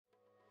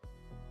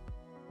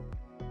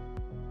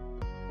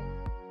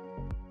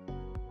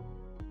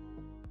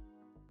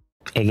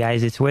Hey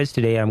guys, it's Wes.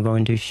 Today I'm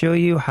going to show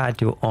you how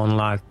to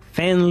unlock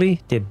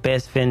Finley, the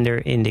best vendor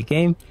in the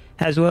game,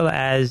 as well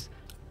as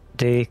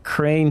the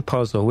crane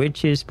puzzle,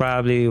 which is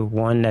probably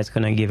one that's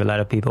going to give a lot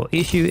of people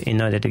issue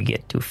in order to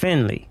get to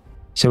Finley.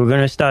 So we're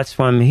going to start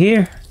from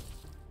here.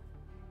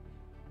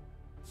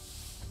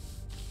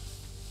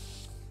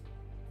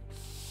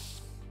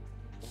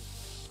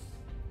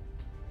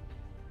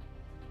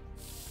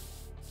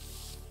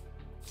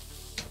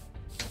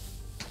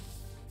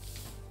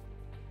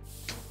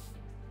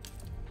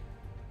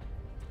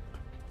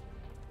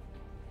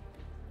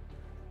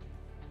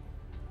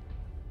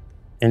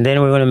 And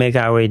then we're going to make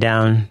our way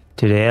down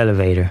to the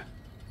elevator.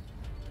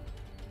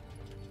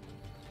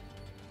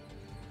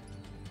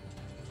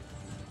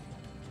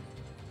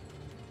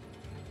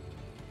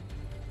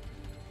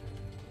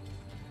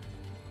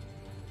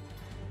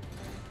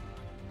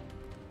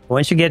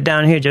 Once you get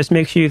down here, just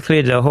make sure you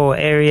clear the whole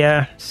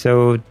area.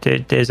 So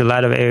there's a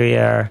lot of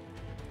area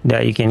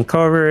that you can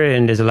cover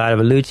and there's a lot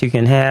of loot you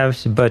can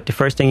have. But the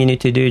first thing you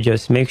need to do,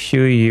 just make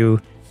sure you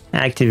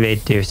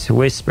activate this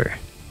whisper.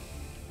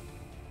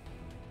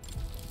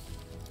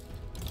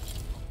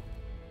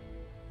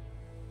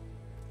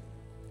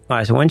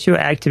 Alright, so once you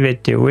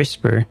activate the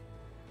whisper,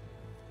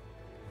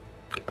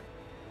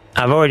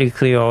 I've already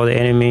cleared all the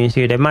enemies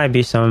here. There might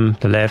be some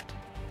left,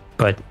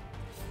 but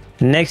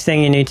the next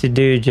thing you need to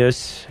do,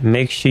 just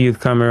make sure you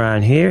come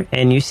around here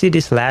and you see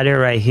this ladder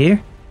right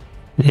here.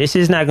 This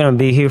is not going to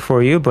be here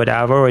for you, but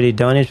I've already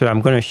done it, but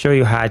I'm going to show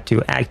you how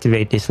to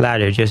activate this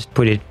ladder. Just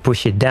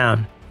push it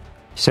down.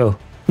 So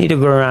you need to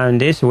go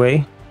around this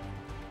way.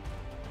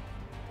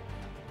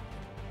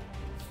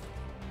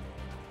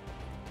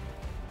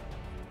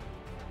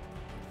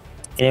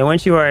 And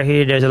once you are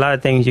here, there's a lot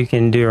of things you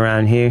can do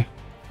around here.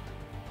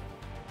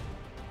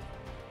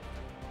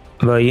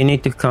 But you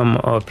need to come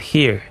up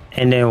here.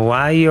 And then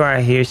while you are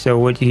here, so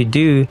what you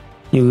do,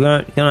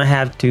 you're gonna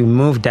have to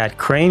move that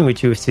crane,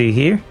 which you see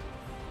here.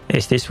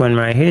 It's this one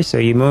right here. So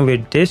you move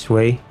it this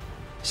way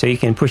so you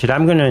can push it.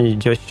 I'm gonna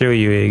just show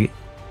you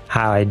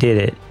how I did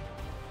it.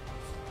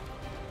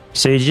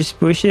 So you just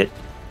push it.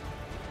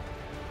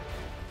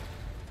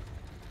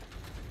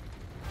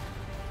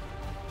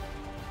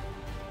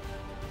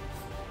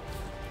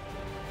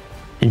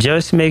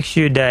 Just make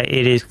sure that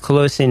it is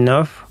close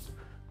enough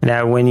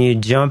that when you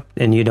jump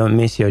and you don't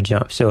miss your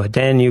jump. So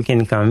then you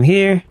can come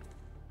here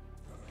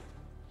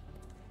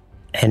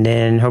and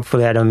then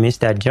hopefully I don't miss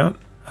that jump.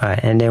 All right,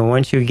 and then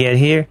once you get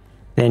here,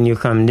 then you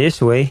come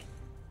this way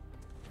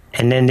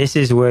and then this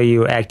is where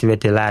you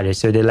activate the ladder.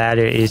 So the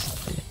ladder is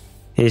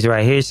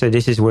right here. So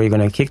this is where you're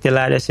going to kick the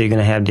ladder. So you're going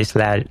to have this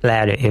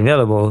ladder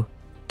available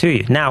to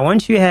you. Now,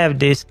 once you have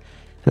this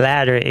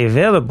ladder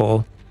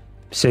available,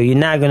 so you're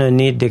not going to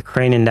need the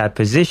crane in that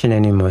position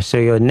anymore. So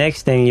your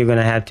next thing you're going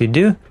to have to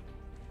do,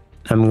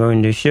 I'm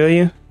going to show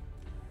you.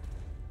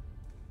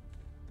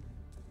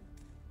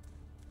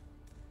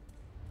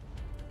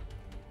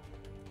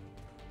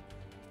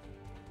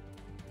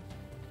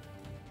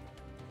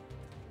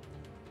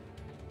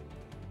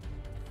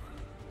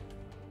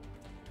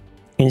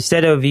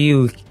 Instead of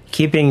you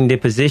keeping the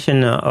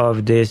position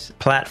of this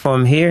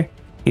platform here,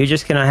 you're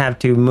just going to have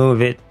to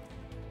move it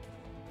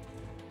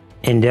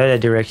in the other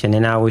direction,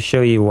 and I will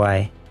show you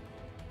why.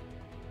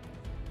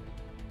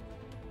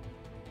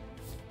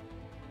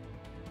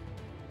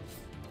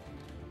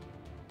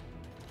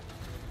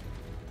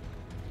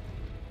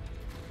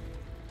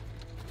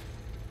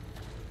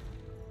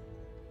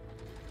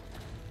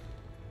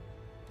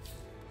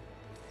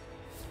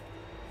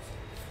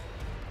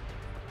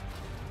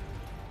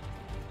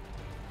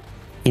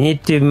 You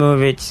need to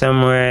move it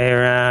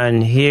somewhere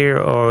around here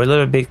or a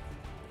little bit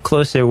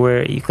closer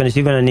where because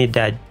you're going to need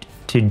that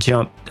to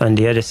jump on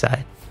the other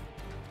side.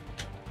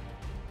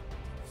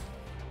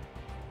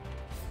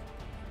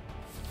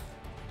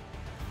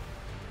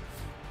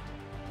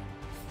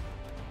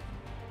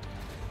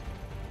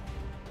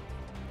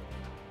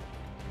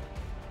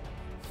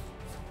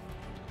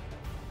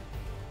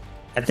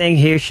 I think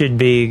here should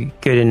be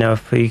good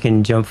enough so you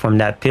can jump from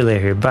that pillar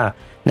here. But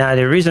now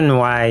the reason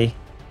why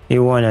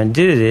you want to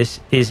do this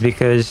is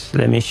because,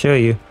 let me show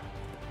you,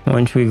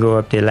 once we go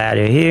up the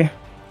ladder here,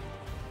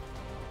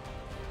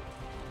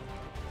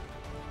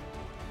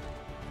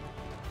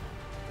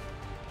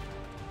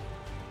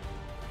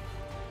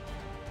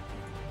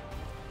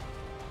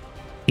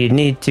 you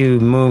need to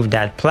move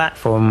that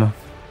platform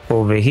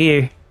over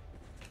here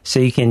so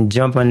you can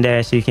jump on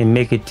there, so you can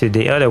make it to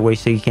the other way,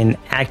 so you can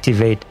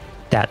activate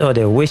that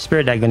other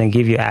whisper that's going to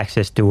give you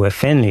access to where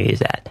Finley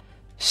is at.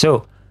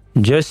 So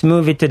just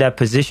move it to that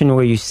position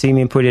where you see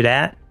me put it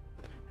at,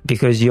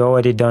 because you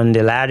already done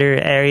the ladder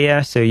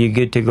area, so you're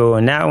good to go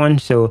on that one.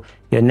 So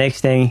your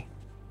next thing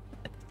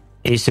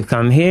is to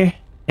come here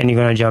and you're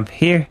going to jump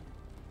here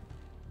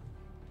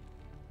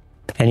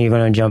and you're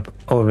going to jump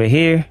over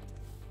here.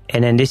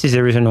 And then this is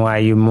the reason why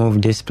you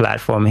move this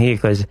platform here,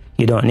 because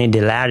you don't need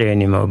the ladder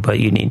anymore, but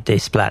you need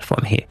this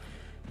platform here.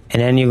 And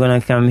then you're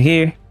going to come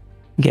here,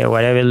 get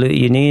whatever loot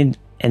you need,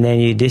 and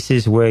then this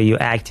is where you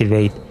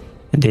activate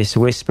this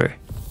whisper.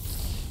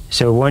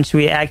 So once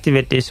we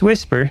activate this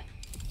whisper,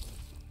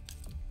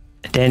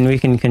 then we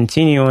can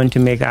continue on to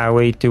make our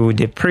way to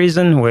the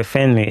prison where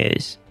Finley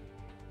is.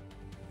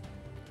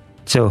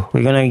 So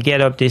we're gonna get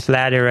up this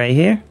ladder right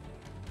here.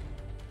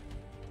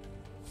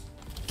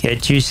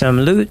 Get you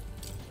some loot.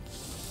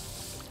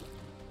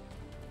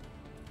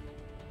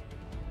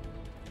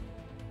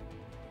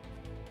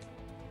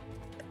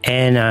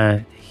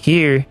 And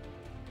here,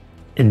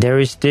 there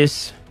is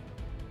this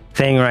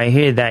thing right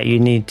here that you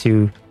need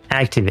to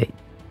activate.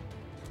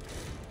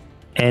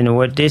 And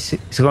what this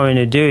is going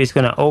to do is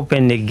going to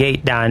open the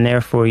gate down there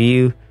for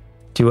you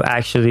to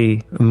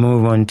actually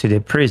move on to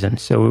the prison.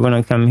 So we're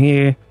going to come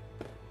here,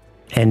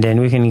 and then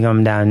we can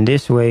come down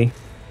this way,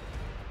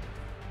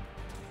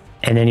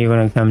 and then you're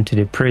going to come to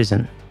the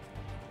prison.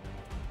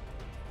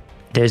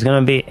 There's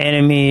going to be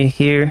enemy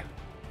here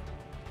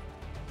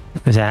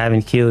because I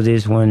haven't killed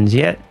these ones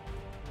yet.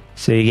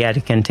 So you got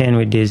to contend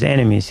with these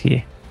enemies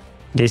here.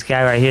 This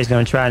guy right here is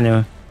going to try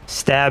to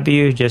stab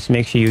you. Just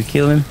make sure you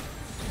kill him.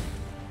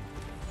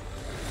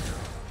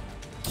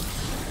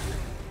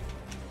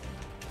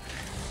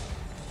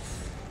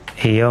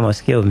 He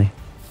almost killed me.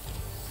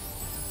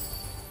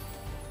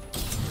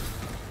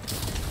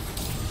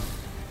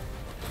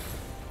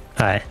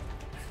 Alright.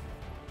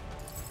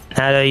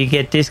 Now that you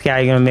get this guy,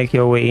 you're going to make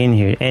your way in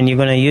here. And you're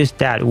going to use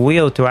that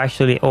wheel to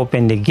actually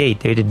open the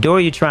gate. The door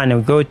you're trying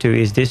to go to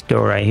is this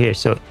door right here.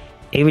 So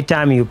every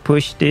time you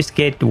push this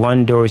gate,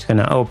 one door is going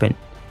to open.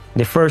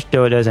 The first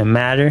door doesn't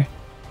matter.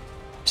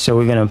 So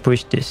we're going to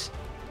push this.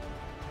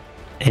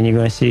 And you're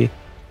going to see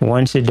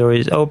once the door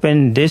is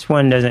open, this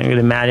one doesn't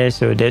really matter.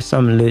 So there's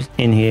some loot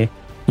in here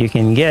you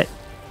can get.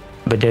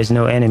 But there's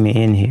no enemy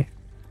in here.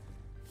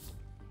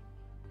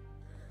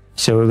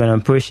 So we're going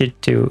to push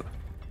it to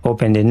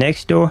open the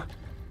next door.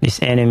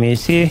 This enemy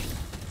is here.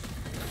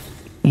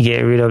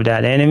 Get rid of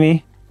that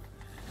enemy.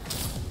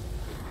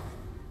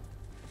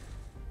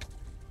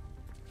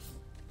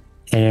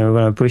 And then we're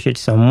going to push it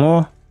some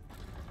more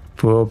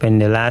to open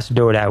the last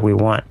door that we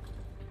want.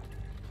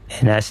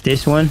 And that's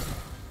this one.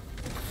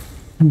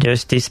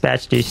 Just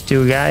dispatch these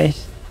two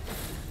guys.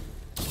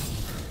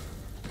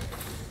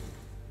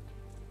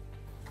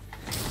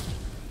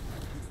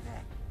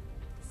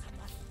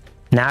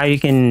 Now you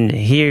can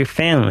hear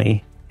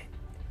Finley.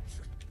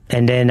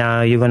 And then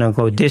you're going to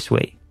go this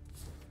way.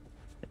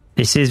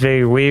 This is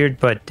very weird,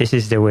 but this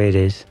is the way it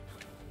is.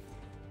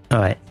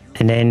 Alright.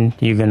 And then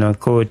you're going to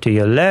go to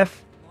your left.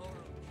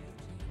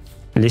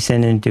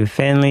 Listening to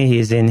Finley.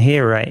 He's in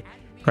here, right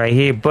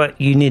here. But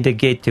you need the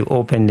gate to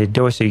open the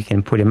door so you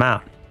can put him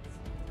out.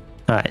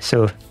 Alright,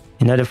 so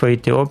in order for you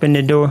to open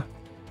the door,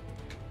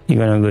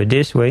 you're going to go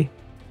this way.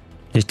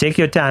 Just take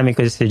your time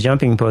because it's a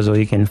jumping puzzle.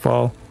 You can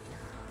fall.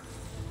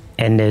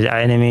 And there's an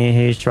enemy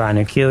here trying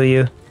to kill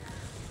you.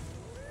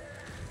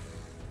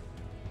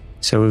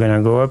 So we're going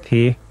to go up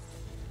here.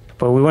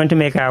 But we want to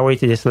make our way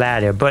to this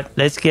ladder. But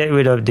let's get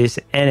rid of this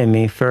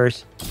enemy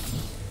first.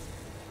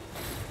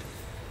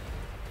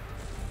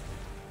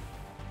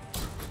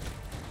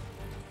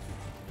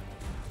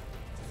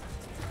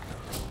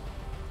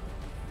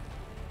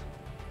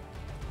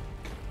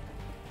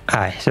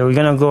 Alright, so we're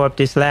going to go up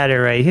this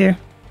ladder right here.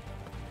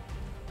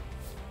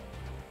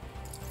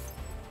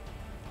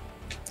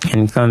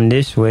 And come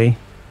this way.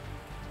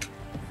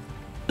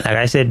 Like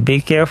I said,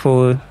 be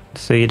careful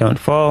so you don't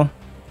fall.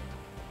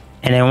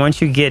 And then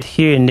once you get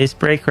here in this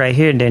break right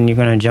here, then you're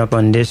going to jump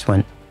on this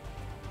one.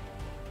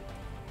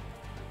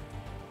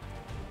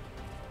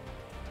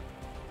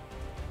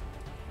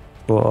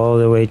 Go all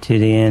the way to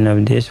the end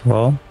of this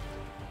wall.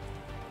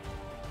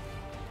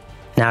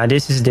 Now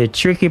this is the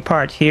tricky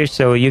part here,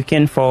 so you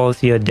can fall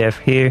to your death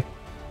here.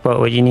 But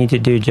what you need to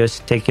do,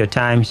 just take your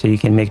time so you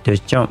can make those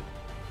jump.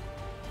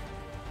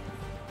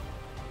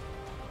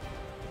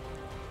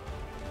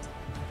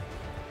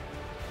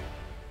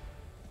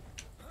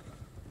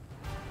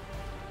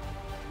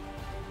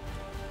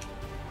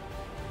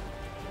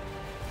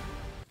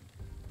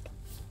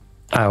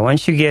 Alright,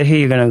 once you get here,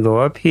 you're going to go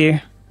up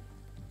here.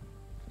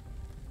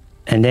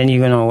 And then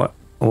you're going to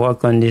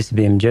walk on this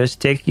beam.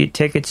 Just take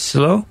it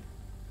slow.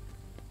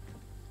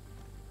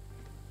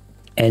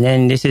 And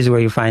then this is where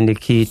you find the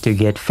key to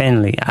get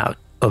Finley out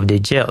of the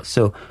jail.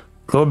 So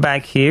go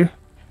back here.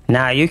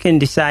 Now you can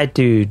decide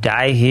to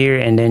die here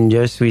and then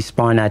just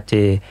respawn at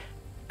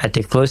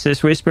the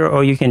closest whisper,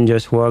 or you can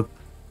just work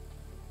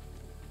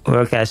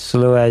as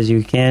slow as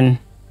you can.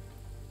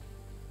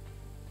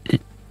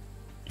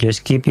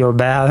 Just keep your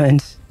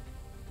balance.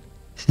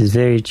 This is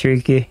very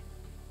tricky.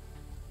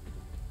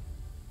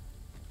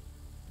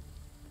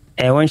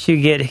 And once you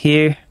get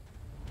here,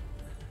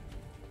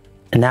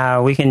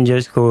 now we can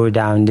just go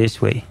down this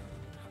way.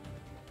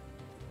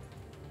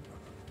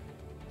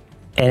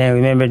 And then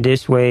remember,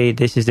 this way,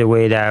 this is the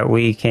way that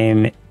we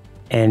came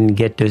and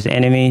get those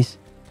enemies.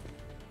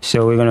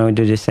 So we're going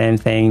to do the same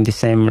thing, the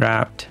same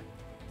route.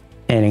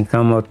 And then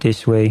come up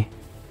this way.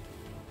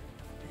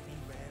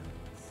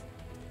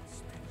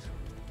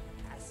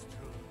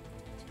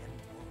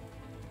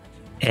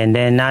 And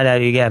then now that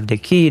you have the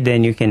key,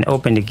 then you can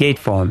open the gate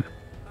for him.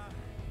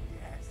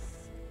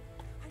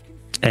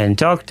 and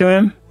talk to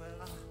him.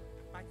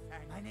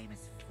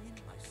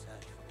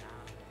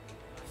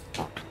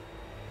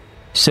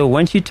 So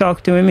once you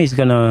talk to him, he's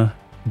gonna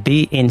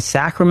be in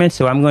Sacrament.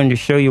 So I'm going to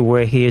show you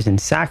where he is in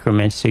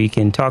Sacrament so you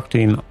can talk to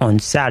him on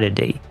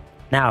Saturday.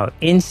 Now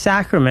in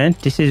Sacrament,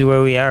 this is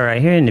where we are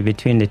right here in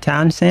between the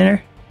town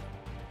center.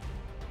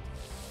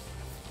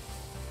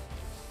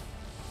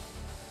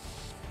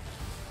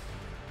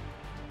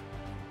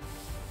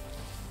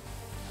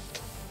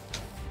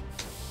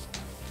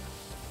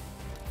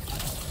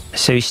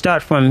 So you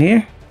start from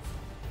here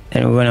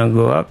and we're gonna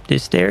go up the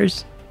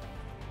stairs.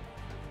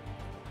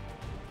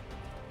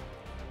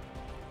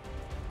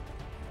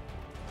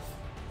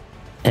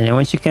 And then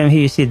once you come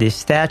here, you see this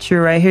statue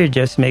right here.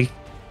 Just make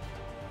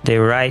the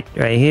right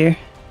here.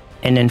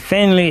 And then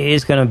Finley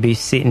is going to be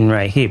sitting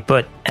right here.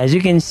 But as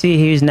you can see,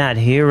 he's not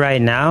here right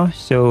now.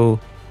 So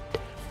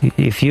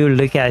if you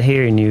look at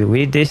here and you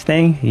read this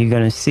thing, you're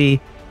going to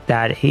see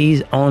that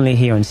he's only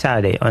here on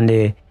Saturday. On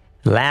the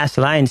last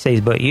line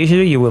says, but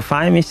usually you will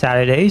find me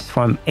Saturdays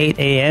from 8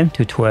 a.m.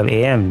 to 12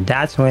 a.m.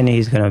 That's when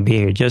he's going to be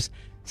here. Just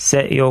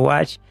set your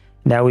watch.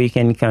 That way you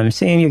can come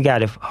see him. You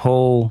got a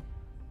whole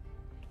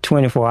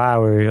 24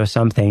 hours or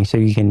something, so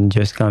you can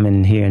just come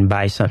in here and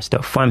buy some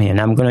stuff from him. And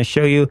I'm going to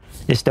show you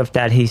the stuff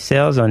that he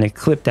sells on the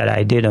clip that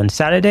I did on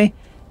Saturday,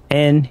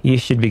 and you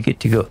should be good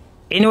to go.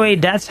 Anyway,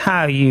 that's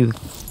how you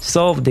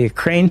solve the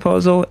crane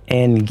puzzle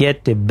and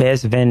get the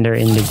best vendor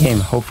in the game.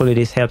 Hopefully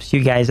this helps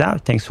you guys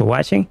out. Thanks for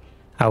watching.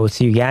 I will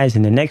see you guys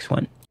in the next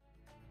one.